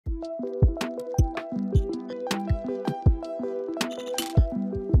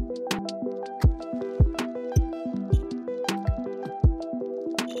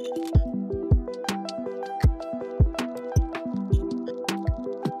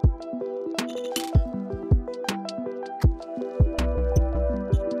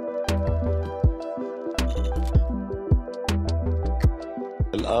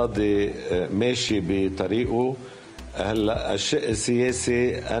القاضي ماشي بطريقه. هلا الشق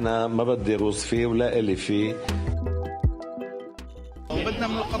السياسي انا ما بدي روس فيه ولا الي فيه. وبدنا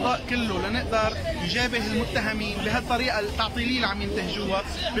من القضاء كله لنقدر نجابه المتهمين بهالطريقه التعطيليه اللي عم ينتهجوها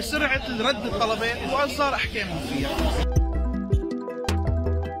بسرعه رد الطلبات واصدار احكامهم فيها.